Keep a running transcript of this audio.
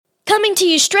Coming to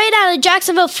you straight out of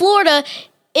Jacksonville, Florida,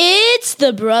 it's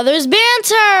the Brothers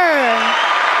Banter.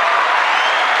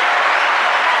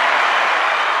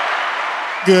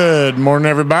 Good morning,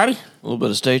 everybody. A little bit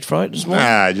of stage fright this morning.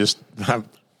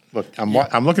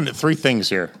 I'm looking at three things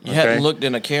here. You hadn't looked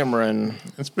in a camera in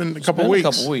It's been a couple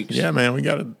weeks. Yeah, man, we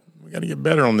gotta get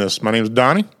better on this. My name's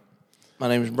Donnie. My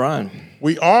name is Brian.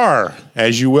 We are,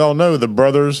 as you well know, the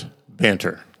Brothers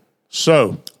Banter.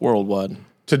 So Worldwide.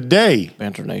 Today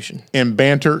Banter Nation. in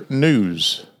Banter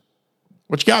News,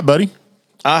 what you got, buddy?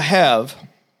 I have.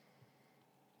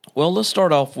 Well, let's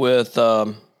start off with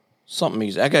something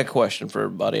easy. I got a question for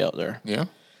everybody out there. Yeah.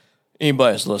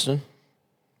 Anybody that's listening.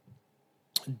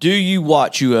 Do you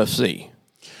watch UFC?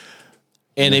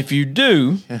 And if you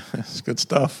do, that's good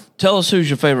stuff. Tell us who's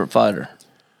your favorite fighter.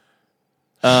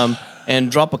 And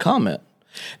drop a comment.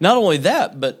 Not only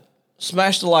that, but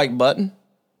smash the like button.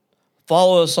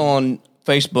 Follow us on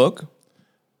Facebook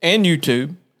and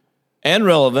YouTube and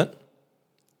Relevant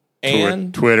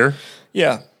and Twitter.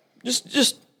 Yeah.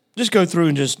 Just go through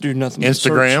and just do nothing.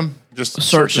 Instagram. Just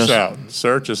search us out.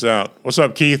 Search us out. What's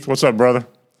up, Keith? What's up, brother?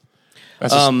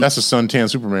 That's a suntan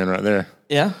Superman right there.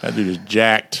 Yeah. That dude is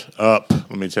jacked up,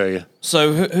 let me tell you.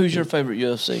 So who's your favorite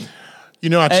UFC? You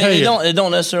know, it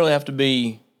don't necessarily have to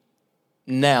be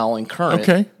now and current.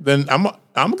 Okay. Then I'm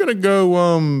going to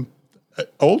go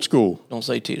old school. Don't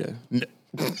say Tito.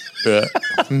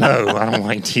 No, I don't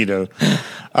like Tito.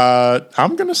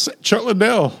 I'm going to say Chuck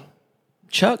Liddell.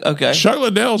 Chuck, okay. Chuck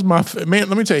Liddell's my man.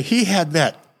 Let me tell you, he had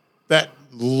that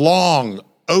long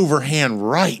overhand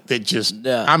right that just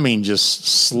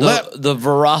slept. The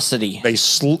veracity.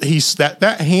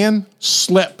 That hand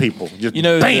slept people. Just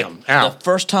bam, out. The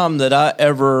first time that I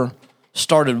ever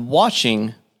started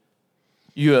watching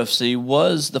UFC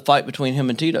was the fight between him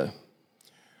and Tito.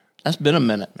 That's been a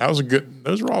minute.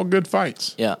 Those were all good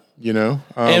fights. Yeah. You know?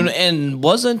 And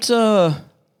wasn't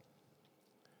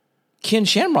Ken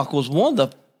Shamrock was one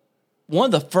of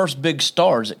the first big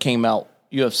stars that came out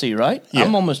UFC, right? Yeah.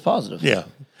 I'm almost positive. Yeah.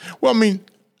 Well, I mean,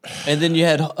 and then you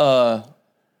had a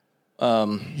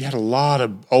lot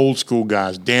of old school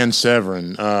guys. Dan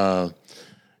Severn.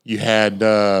 You had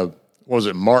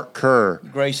Mark Kerr,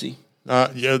 Gracie.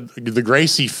 The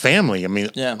Gracie family. I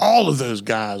mean, all of those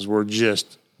guys were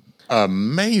just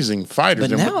amazing fighters.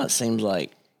 But now it seems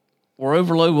like we're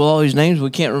overloaded with all these names we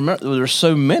can't remember. There's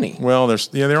so many. Well,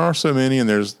 there are so many, and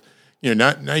there's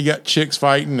now you got chicks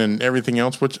fighting and everything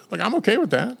else, which I'm okay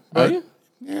with that. Are you?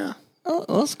 Yeah. Oh,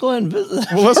 let's go ahead and visit.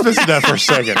 Well, let's visit that for a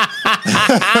second.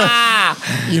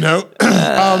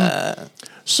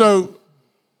 So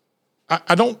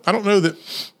I don't know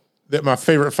that my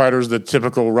favorite fighter is the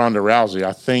typical Ronda Rousey.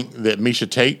 I think that Miesha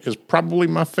Tate is probably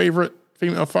my favorite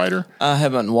female fighter. I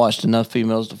haven't watched enough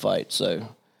females to fight,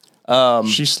 so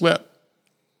she slept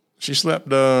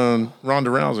Ronda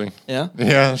Rousey. Yeah?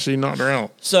 Yeah, she knocked her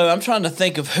out. So I'm trying to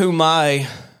think of who my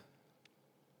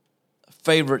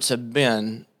favorites have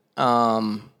been. You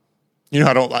know who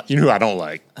I don't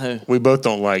like? Who? We both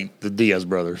don't like the Diaz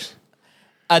brothers.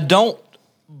 I don't,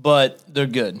 but they're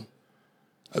good.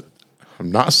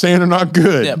 I'm not saying they're not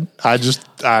good. Yep. I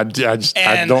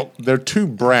don't. They're too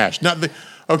brash.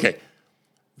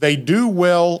 They do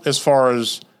well as far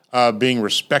as being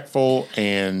respectful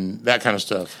and that kind of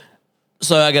stuff.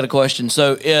 So I got a question.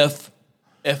 So if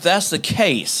that's the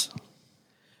case,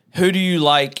 who do you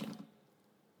like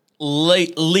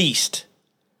least?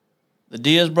 The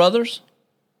Diaz brothers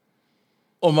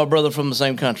or my brother from the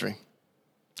same country?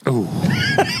 Ooh.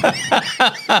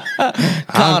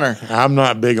 Conor. I'm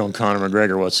not big on Conor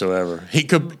McGregor whatsoever. He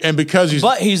could, and because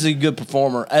he's a good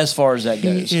performer as far as that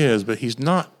goes. He is, but he's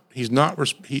not. I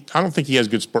don't think he has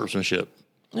good sportsmanship.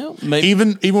 Well, maybe.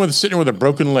 Even with sitting with a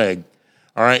broken leg,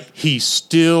 all right, he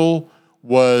still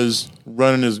was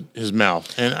running his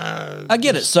mouth. And I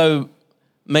get it. So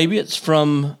maybe it's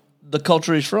from the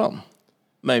culture he's from.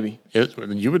 Maybe.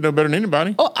 You would know better than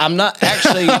anybody. Oh, I'm not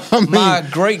actually. My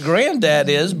great granddad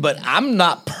is, but I'm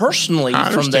not personally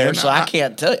from there, so I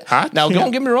can't tell you. Now, don't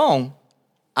get me wrong.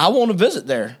 I want to visit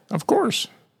there. Of course.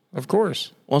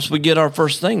 Once we get our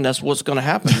first thing, that's what's going to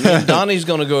happen. Me and Donnie's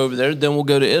going to go over there. Then we'll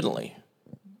go to Italy.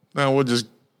 Now we'll just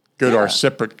go to our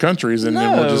separate countries, and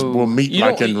then we'll meet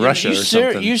in Russia or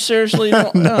something. You seriously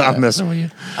don't? No, I'm messing with you.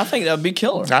 I think that would be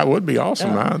killer. That would be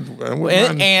awesome.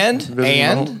 Yeah. And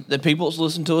the people that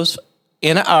listen to us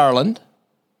in Ireland,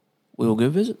 we will go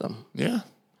visit them. Yeah.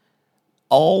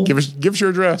 All give us your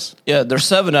address. Yeah, there's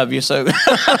 7 of you, so.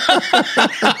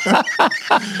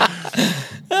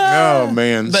 Oh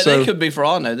man! But they could be, for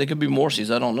all I know, they could be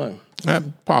Morseys. I don't know.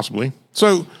 Possibly.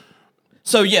 So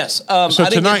yes. I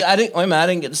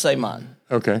didn't get to say mine.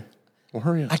 Okay. Well,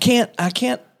 hurry up. I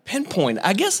can't pinpoint.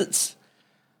 I guess it's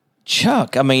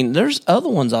Chuck. I mean, there's other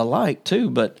ones I like too,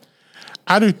 but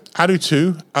I do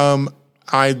too.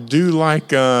 I do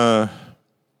like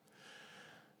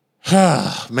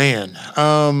man.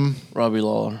 Robbie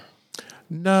Lawler.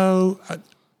 No,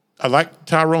 I like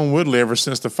Tyrone Woodley ever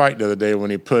since the fight the other day when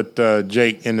he put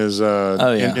Jake in his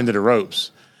into the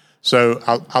ropes. So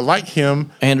I like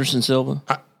him. Anderson Silva.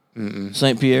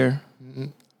 St. Pierre.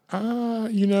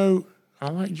 You know, I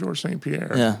like George St.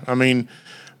 Pierre. Yeah. I mean,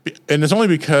 and it's only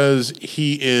because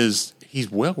he's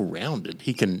well rounded.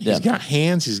 He's got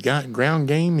hands. He's got ground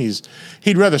game.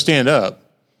 He'd rather stand up.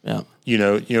 Yeah. You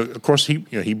know. Of course,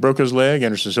 he broke his leg.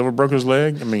 Anderson Silva broke his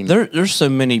leg. I mean, there's so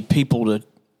many people to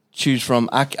choose from.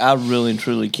 I really and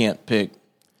truly can't pick.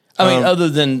 I mean, other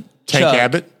than Tank Chuck.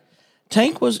 Abbott.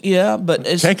 Tank was but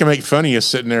it's, Tank can make fun of you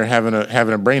sitting there having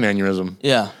a brain aneurysm.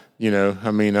 Yeah. You know,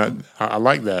 I mean, I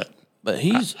like that. But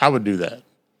I would do that.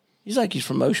 He's like he's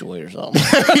from Ocean or something.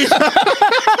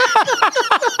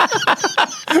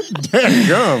 Damn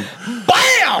gum.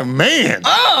 Bam! Man.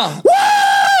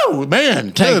 Woo!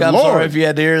 Man. Tank, good I'm Lord. sorry if you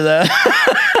had to hear that.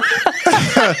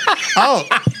 Oh.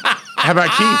 How about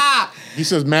Keith? He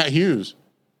says Matt Hughes.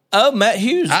 Oh, Matt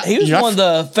Hughes. He was one of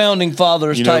the founding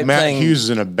fathers type Matt thing. Hughes is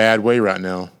in a bad way right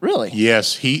now. Really?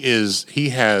 Yes, he is. He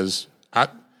has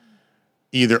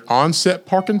either onset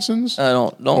Parkinson's.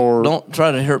 Don't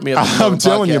try to hurt me up. I'm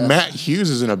telling you, Matt Hughes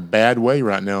is in a bad way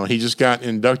right now. He just got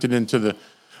inducted into the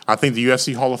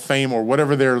UFC Hall of Fame or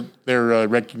whatever their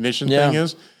recognition thing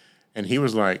is, and he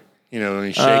was like, he's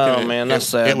shaking. Oh man, that's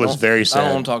sad. It was very sad. I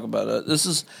don't want to talk about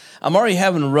it. I'm already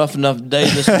having a rough enough day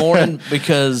this morning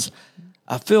because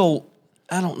I feel.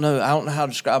 I don't know how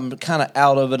to describe. I'm kind of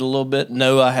out of it a little bit.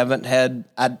 No, I haven't had.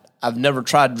 I've never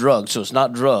tried drugs, so it's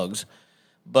not drugs.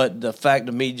 But the fact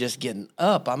of me just getting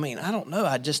up, I mean, I don't know.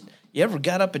 You ever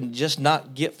got up and just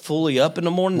not get fully up in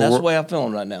the morning? That's the way I'm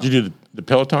feeling right now. Did you do the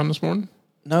Peloton this morning?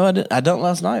 No, I didn't. I done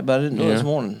last night, but I didn't do it this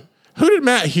morning. Who did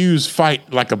Matt Hughes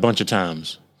fight like a bunch of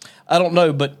times? I don't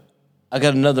know, but I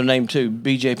got another name too,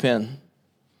 BJ Penn.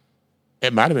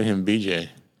 It might have been him, BJ.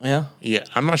 Yeah? Yeah,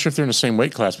 I'm not sure if they're in the same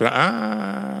weight class, but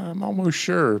I'm almost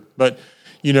sure. But,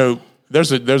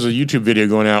 there's a YouTube video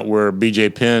going out where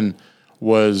BJ Penn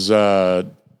was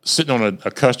sitting on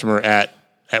a customer at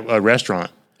a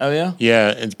restaurant. Oh, yeah?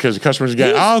 Yeah, because the customer's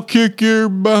got, I'll kick your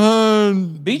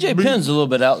behind. BJ Penn's a little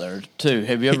bit out there, too.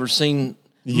 Have you ever seen...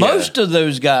 Most of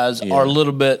those guys are a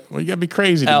little bit... Well, you got to be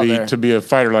crazy to be a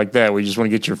fighter like that where you just want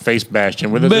to get your face bashed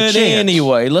in with a chance. But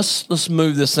anyway, let's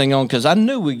move this thing on because I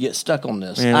knew we'd get stuck on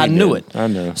this. Yeah, I knew it. I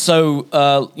know. So,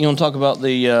 you want to talk about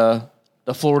the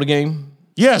Florida game?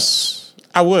 Yes,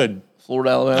 I would. Florida,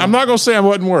 Alabama? I'm not going to say I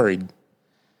wasn't worried.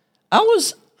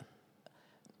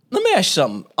 Let me ask you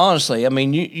something. Honestly, I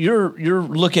mean, you're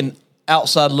looking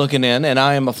outside looking in, and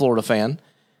I am a Florida fan.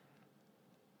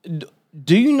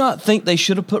 Do you not think they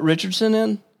should have put Richardson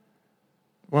in?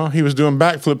 Well, he was doing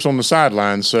backflips on the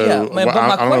sideline, so but my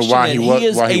I don't know why he wasn't.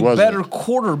 He is a better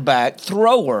quarterback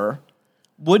thrower.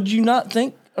 Would you not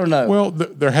think, or no? Well,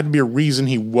 there had to be a reason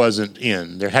he wasn't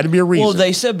in. There had to be a reason. Well,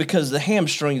 they said because of the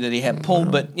hamstring that he had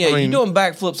pulled, but you're doing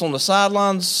backflips on the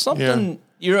sidelines,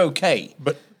 you're okay.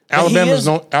 But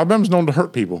Alabama's known to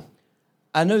hurt people.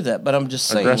 I know that, but I'm just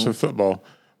saying. Aggressive football.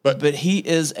 But he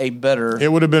is a better... It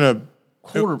would have been a...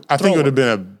 quarter. I think it would have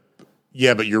been a...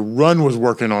 Yeah, but your run was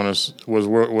working on us, was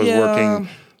working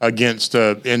against...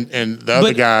 and the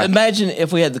other guy... Imagine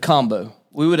if we had the combo.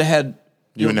 We would have had...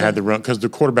 You wouldn't have had the run, because the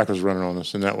quarterback was running on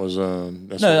us, and that was... I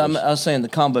was saying the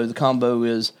combo. The combo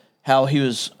is how he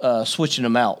was switching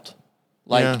them out.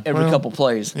 Every couple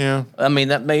plays. Yeah. I mean,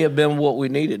 that may have been what we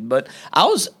needed. But I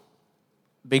was...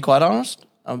 Be quite honest,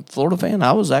 I'm a Florida fan.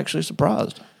 I was actually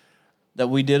surprised that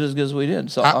we did as good as we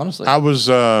did. So honestly, I was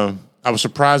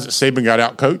surprised that Saban got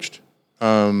out coached.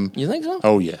 You think so?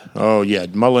 Oh yeah.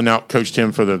 Mullen out coached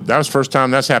him that was the first time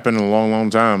that's happened in a long,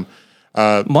 long time.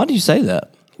 Why do you say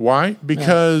that? Why?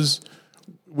 Because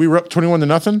we were up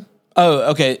 21-0.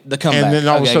 Oh, okay. The comeback, and then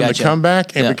all of a sudden the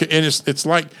comeback, and it's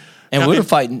like, and we were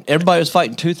fighting. Everybody was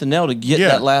fighting tooth and nail to get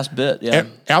that last bit. Yeah.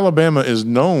 Alabama is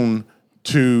known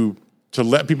to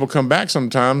let people come back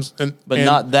sometimes, but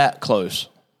not that close.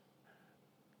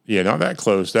 Yeah, not that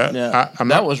close. That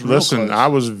was real listen. close. I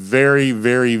was very,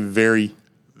 very, very,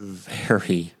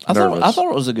 very nervous. I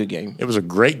thought it was a good game. It was a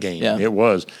great game. Yeah. It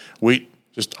was.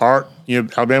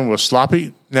 Alabama was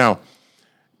sloppy. Now,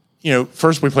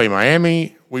 first we played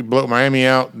Miami. We blew Miami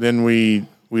out. Then we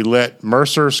let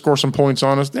Mercer score some points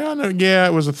on us.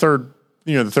 It was the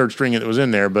third string that was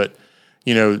in there, but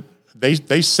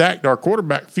they sacked our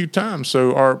quarterback a few times.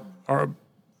 So our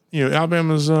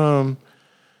Alabama's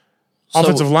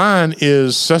offensive line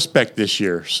is suspect this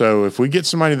year. So if we get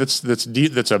somebody that's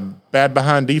a bad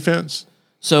behind defense,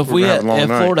 so if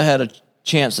Florida had a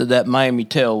chance at that Miami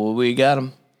tail, would we got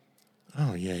them?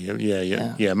 Oh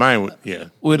yeah. Miami, yeah.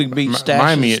 Would it be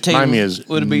Stash's team? Miami is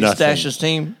would it be nothing. Stash's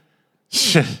team?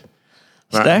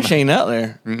 Stash ain't out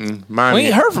there. Miami, We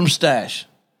ain't heard from Stash.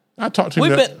 I talked to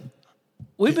him.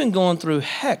 We've been going through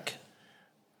heck.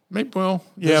 Maybe that's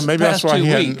past why 2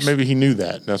 he weeks. maybe he knew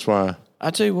that. That's why.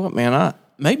 I tell you what, man.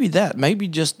 Maybe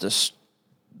just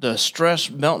the stress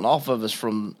melting off of us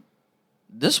from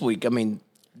this week. I mean,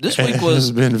 this week was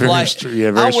has been very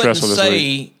stressful this say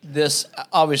week. This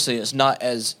obviously it's not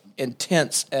as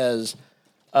intense as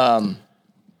the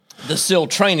SEAL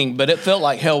training, but it felt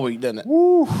like Hell Week, didn't it?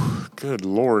 Woo, good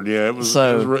Lord, yeah, it was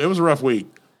a rough week.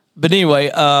 But anyway,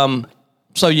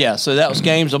 so that was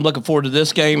games. I'm looking forward to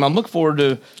this game. I'm looking forward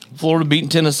to Florida beating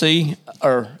Tennessee.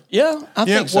 I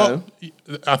think so.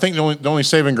 I think the only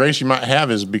saving grace you might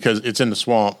have is because it's in the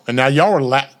swamp. And now y'all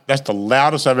were that's the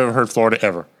loudest I've ever heard Florida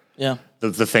ever. Yeah.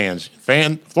 The fans.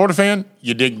 Florida fan,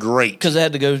 you did great. Because they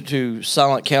had to go to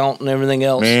silent count and everything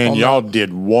else. Man, y'all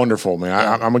did wonderful, man.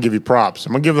 Yeah. I'm going to give you props.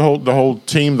 I'm going to give the whole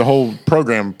team, the whole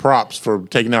program props for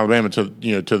taking Alabama to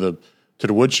the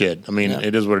woodshed. I mean,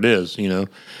 It is what it is, So,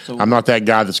 I'm not that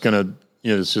guy that's going to,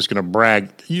 that's just going to brag.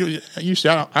 You see,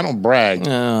 I don't brag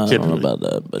typically. I don't know about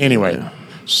that. But anyway,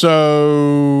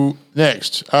 so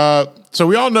next. So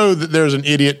we all know that there's an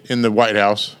idiot in the White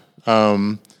House.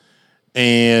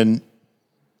 And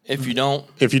if you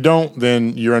don't,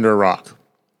 then you're under a rock.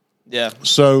 Yeah.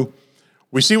 So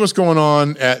we see what's going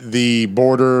on at the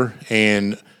border,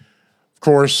 and of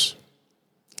course,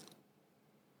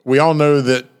 we all know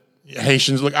that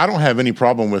Haitians. Look, I don't have any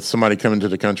problem with somebody coming to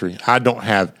the country. I don't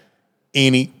have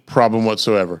any problem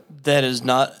whatsoever. That is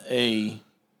not a.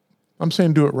 I'm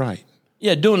saying do it right.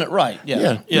 Yeah, doing it right.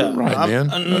 Yeah, do it right, man.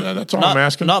 That's all I'm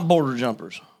asking. Not border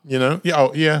jumpers. Yeah,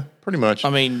 pretty much. I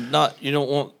mean, you don't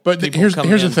want. But here's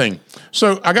the thing.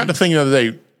 So I got to thinking the other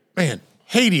day, man,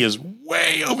 Haiti is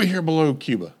way over here below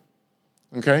Cuba.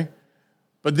 Okay,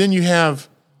 but then you have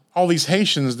all these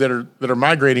Haitians that are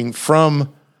migrating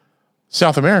from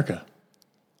South America.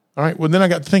 All right. Well, then I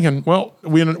got thinking. Well,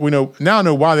 we know now. I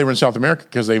know why they were in South America,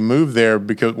 because they moved there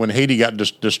because when Haiti got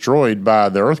destroyed by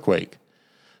the earthquake.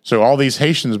 So all these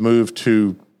Haitians moved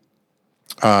to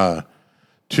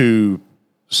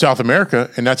South America,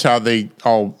 and that's how they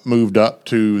all moved up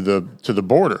to the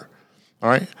border. All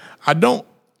right. I don't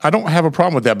have a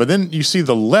problem with that. But then you see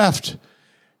the left,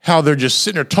 how they're just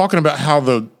sitting there talking about how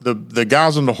the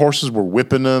guys on the horses were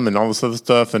whipping them and all this other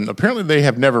stuff. And apparently they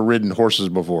have never ridden horses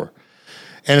before.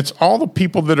 And it's all the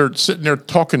people that are sitting there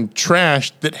talking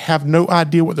trash that have no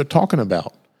idea what they're talking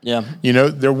about. Yeah.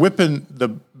 They're whipping the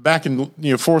back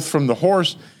and forth from the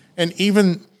horse. And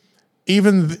even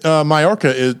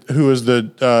Mayorkas, who is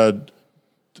the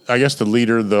I guess the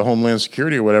leader of the Homeland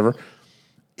Security or whatever,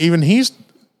 even he's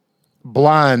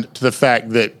blind to the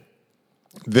fact that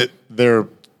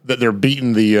they're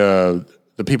beating the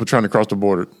people trying to cross the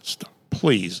border.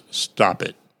 Please stop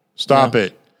it. Stop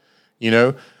it.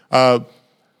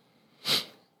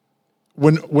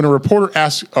 When a reporter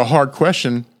asks a hard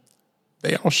question,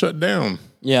 they all shut down.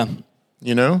 Yeah.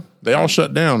 They all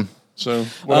shut down. So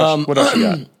what else you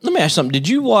got? Let me ask you something. Did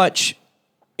you watch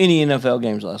any NFL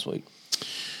games last week?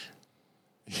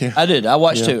 Yeah. I did. I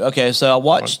watched two. Okay, so I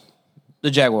watched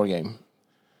the Jaguar game.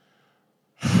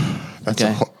 That's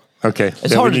okay.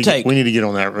 It's hard to take. We need to get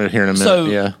on that right here in a minute.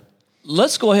 So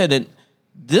let's go ahead and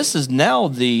this is now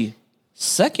the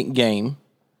second game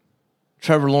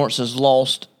Trevor Lawrence has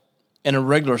lost in a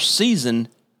regular season,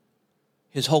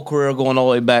 his whole career going all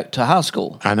the way back to high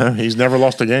school. I know. He's never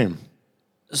lost a game.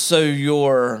 So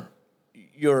your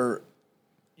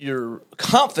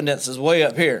confidence is way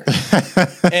up here.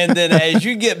 And then as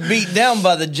you get beat down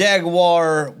by the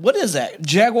Jaguar, what is that?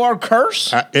 Jaguar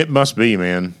curse? It must be,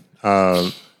 man.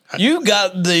 You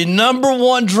got the number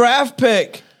one draft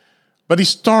pick. But he's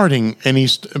starting, and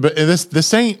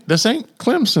this ain't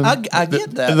Clemson. I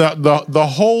get that.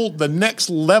 The next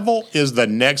level is the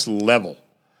next level.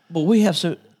 But we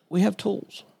have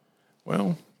tools.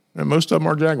 Well, and most of them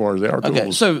are Jaguars. They are tools.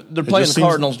 Okay, so they're playing the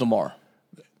Cardinals tomorrow.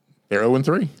 They're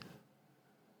 0-3.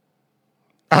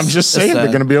 I'm just saying they're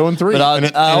going to be 0-3.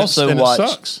 But I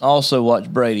also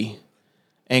watched Brady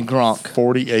and Gronk.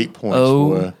 48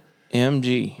 points.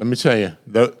 OMG. Let me tell you,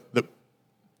 the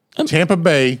Tampa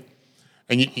Bay,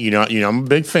 and I'm a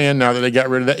big fan now that they got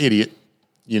rid of that idiot,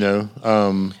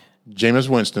 Jameis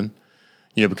Winston.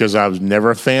 Because I was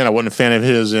never a fan. I wasn't a fan of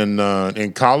his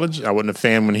in college. I wasn't a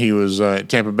fan when he was at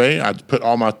Tampa Bay. I put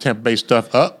all my Tampa Bay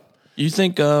stuff up. You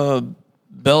think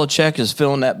Belichick is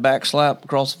feeling that back slap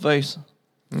across the face.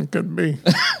 It could be.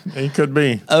 It could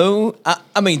be. Oh,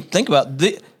 I mean, think about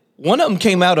it. One of them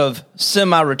came out of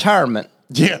semi-retirement.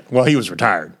 Yeah, well, he was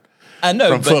retired. I know.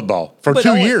 From football for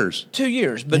 2 years. 2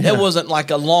 years, but it wasn't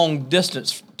like a long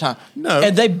distance time. No.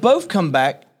 And they both come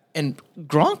back, and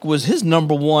Gronk was his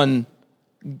number one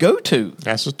go-to.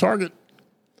 That's his target.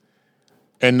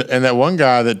 And that one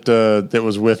guy that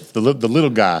was with the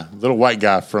little white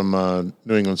guy from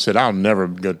New England said, "I'll never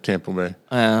go to Tampa Bay."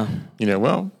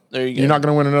 Well, there you go. You're not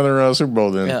going to win another Super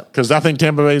Bowl then, because Yeah. I think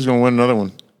Tampa Bay is going to win another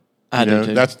one. I do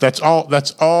too. That's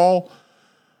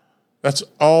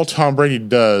all Tom Brady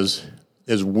does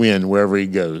is win wherever he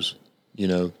goes.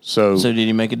 So did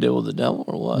he make a deal with the devil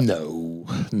or what? no,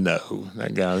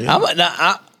 that guy.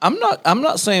 I'm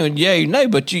not saying yay or nay,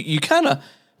 but you kind of,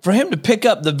 for him to pick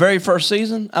up the very first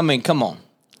season, I mean, come on.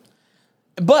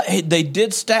 But they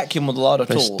did stack him with a lot of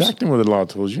tools. They stacked him with a lot of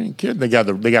tools. You ain't kidding. They got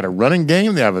a running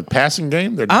game. They have a passing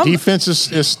game. Their defense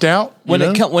is stout. When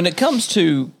it comes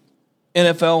to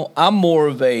NFL, I'm more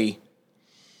of a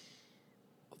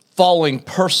following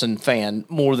person fan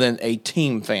more than a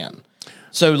team fan.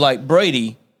 So, like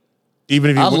Brady,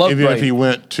 even if he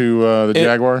went to the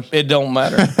Jaguars, it don't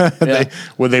matter. Yeah.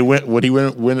 Would he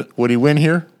win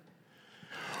here?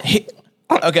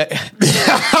 Okay.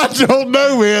 I don't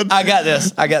know, man. I got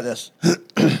this.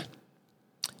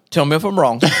 Tell me if I'm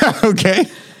wrong. Okay.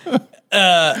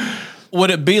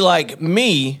 Would it be like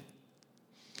me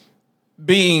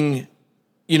being,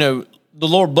 the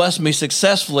Lord blessed me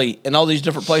successfully in all these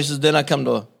different places, then I come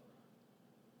to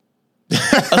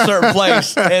a certain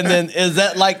place, and then is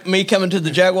that like me coming to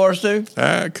the Jaguars too?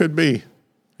 It could be.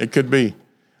 It could be.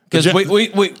 Because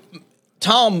we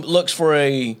Tom looks for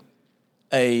a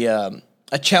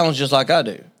challenge just like I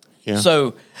do. Yeah.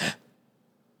 So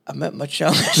I met my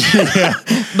challenge.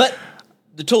 But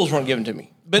the tools weren't given to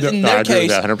me. But in their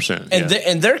case, 100%.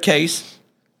 In their case,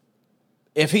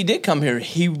 if he did come here,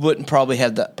 he wouldn't probably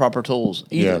have the proper tools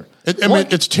either. Yeah.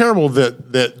 It's terrible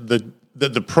that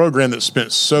the program that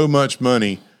spent so much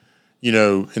money, in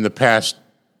the past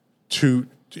two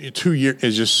years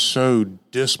is just so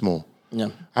dismal. Yeah.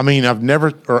 I mean,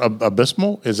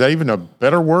 abysmal, is that even a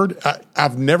better word?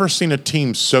 I've never seen a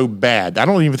team so bad. I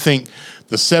don't even think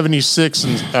the 76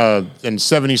 and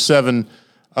 77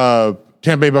 Tampa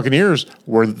Bay Buccaneers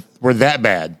were that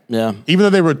bad. Yeah. Even though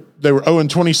they were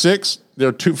 0-26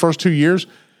 their first 2 years,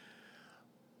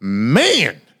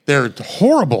 man, they're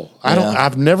horrible.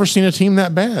 I've never seen a team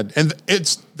that bad. And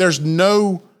there's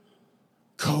no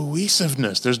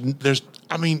cohesiveness. Tom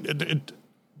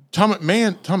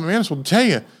McManus will tell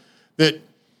you that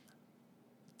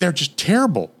they're just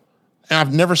terrible. And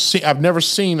I've never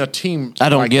seen a team. I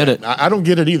don't get it. I don't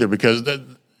get it either, because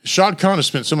Shad Khan has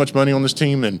spent so much money on this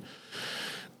team, and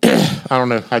I don't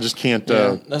know. I just can't.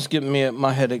 That's getting me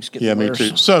my headaches getting worse.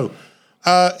 Me too. So,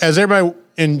 as everybody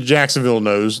in Jacksonville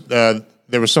knows, there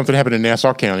was something happened in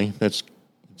Nassau County that's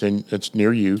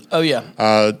near you. Oh yeah.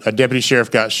 A deputy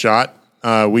sheriff got shot.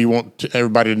 We want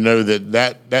everybody to know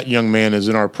that young man is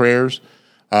in our prayers.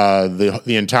 The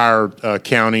entire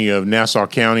county of Nassau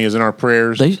County is in our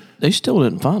prayers. They still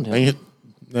didn't find him.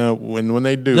 When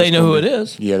they do, they know who it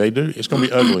is. Yeah, they do. It's going to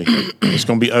be ugly. It's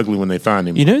going to be ugly when they find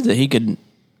him. You know that he could.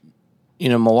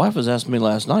 My wife was asking me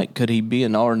last night, could he be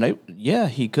in our neighborhood? Yeah,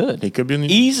 he could. He could be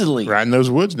easily right in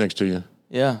those woods next to you.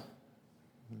 Yeah.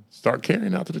 Start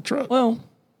carrying out to the truck. Well,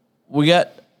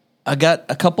 I got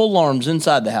a couple alarms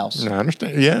inside the house. I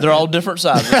understand. Yeah, they're all different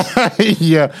sizes.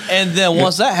 Yeah, and then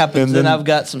once that happens, then I've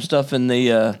got some stuff in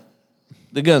the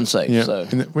gun safe. Yeah, so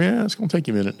it's going to take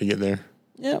you a minute to get there.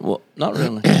 Yeah, well, not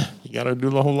really. You got to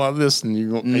do a whole lot of this, and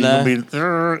you're going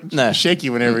to be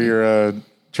shaky whenever you're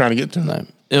trying to get to them.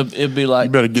 It'd be like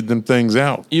you better get them things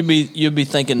out. You'd be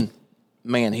thinking,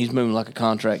 man, he's moving like a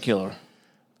contract killer.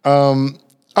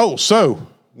 So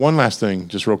one last thing,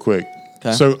 just real quick.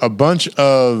 Okay. So a bunch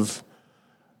of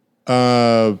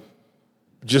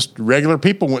just regular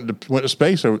people went to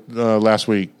space last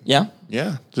week. Yeah.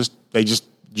 Yeah. They just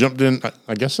jumped in.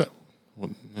 I guess that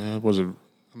was it.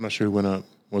 I'm not sure who went up.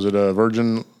 Was it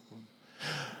Virgin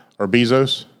or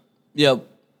Bezos? Yeah.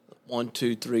 1,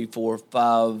 2, 3, 4,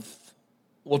 5.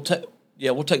 We'll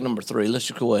take number 3. Let's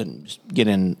just go ahead and just get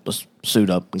in. Let's suit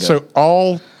up and go. So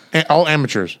all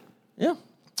amateurs. Yeah.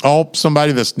 All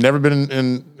somebody that's never been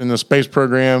in the space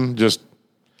program. Just.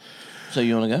 So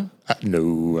you want to go?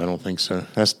 No, I don't think so.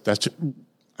 That's.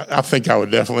 I think I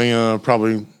would definitely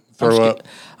probably throw up.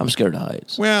 I'm scared of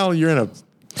heights. Well,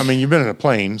 you've been in a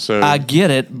plane, so I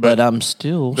get it, but I'm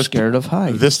still scared of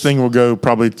heights. This thing will go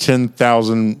probably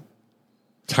 10,000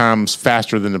 times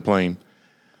faster than the plane.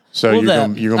 So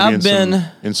Well, you're gonna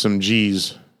be in some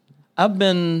G's. I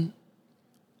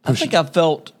think I've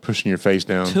felt pushing your face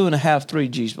down 2.5, 3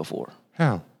 G's before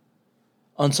How?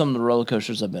 on some of the roller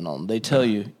coasters I've been on. They tell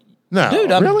you, No, dude,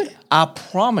 really? I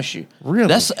promise you, Really?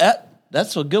 That's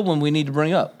a good one we need to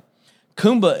bring up.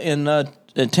 Kumba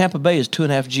in Tampa Bay is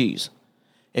 2.5 G's.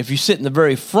 If you sit in the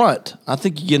very front, I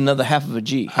think you get another half of a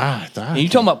G. And you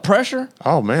talking about pressure?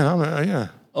 Oh man, yeah.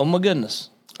 Oh my goodness!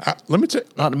 Let me tell you.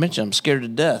 Not to mention, I'm scared to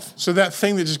death. So that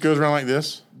thing that just goes around like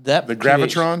this, The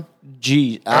gravitron.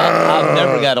 Gee, I've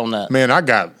never got on that. Man,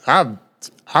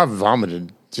 I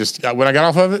vomited just when I got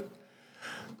off of it.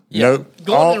 Yeah,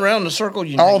 going around the circle.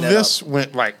 All this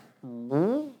went like,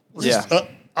 yeah,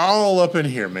 all up in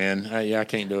here, man. I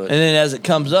can't do it. And then as it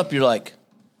comes up, you're like,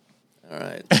 all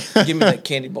right, give me that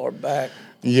candy bar back.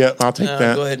 Yep, I'll take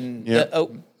that. Go ahead and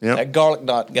Yep. That garlic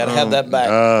knot, got to have that back.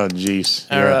 Oh, jeez.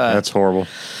 All right. That's horrible.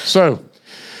 So,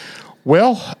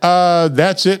 well,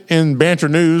 that's it in banter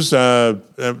news. I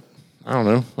don't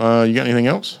know. You got anything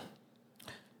else?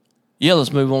 Yeah,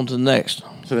 let's move on to the next.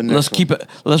 Let's one. keep it.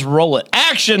 Let's roll it.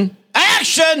 Action!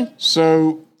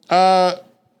 So,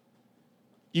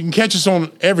 you can catch us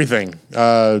on everything.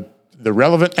 The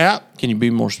Relevant app. Can you be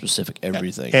more specific?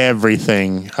 Everything.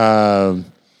 Everything.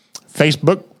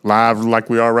 Facebook, live like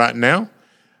we are right now.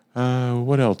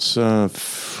 What else? We're not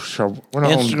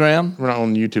Instagram. We're not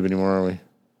on YouTube anymore, are we?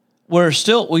 We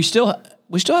still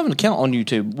have an account on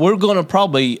YouTube. We're going to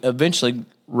probably eventually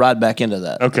ride back into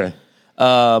that. Okay.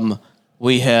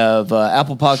 We have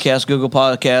Apple Podcasts, Google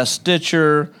Podcasts,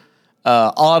 Stitcher,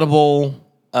 Audible,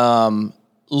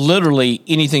 literally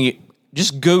anything.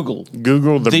 Just Google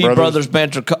the Brothers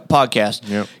Banter podcast.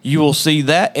 Yep. You will see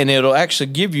that, and it'll actually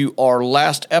give you our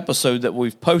last episode that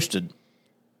we've posted.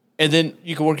 And then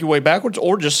you can work your way backwards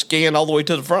or just scan all the way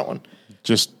to the front one.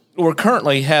 We're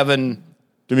currently having...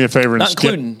 Do me a favor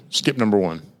and skip number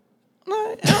 1.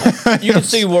 You can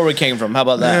see where we came from. How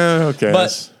about that? Yeah, okay.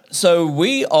 But so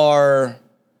we are...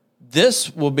 This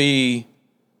will be...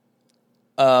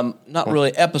 not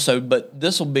really episode, but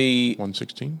this will be...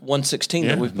 116? 116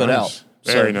 that we've put out.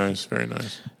 Very nice.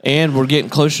 And we're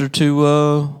getting closer to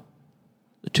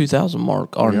the 2,000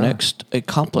 mark, our next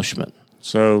accomplishment.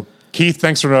 So... Keith,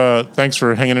 thanks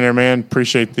for hanging in there, man.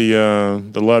 Appreciate the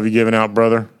love you're giving out,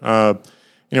 brother.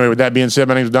 Anyway, with that being said,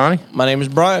 my name is Donnie. My name is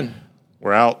Brian.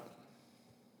 We're out.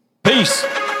 Peace.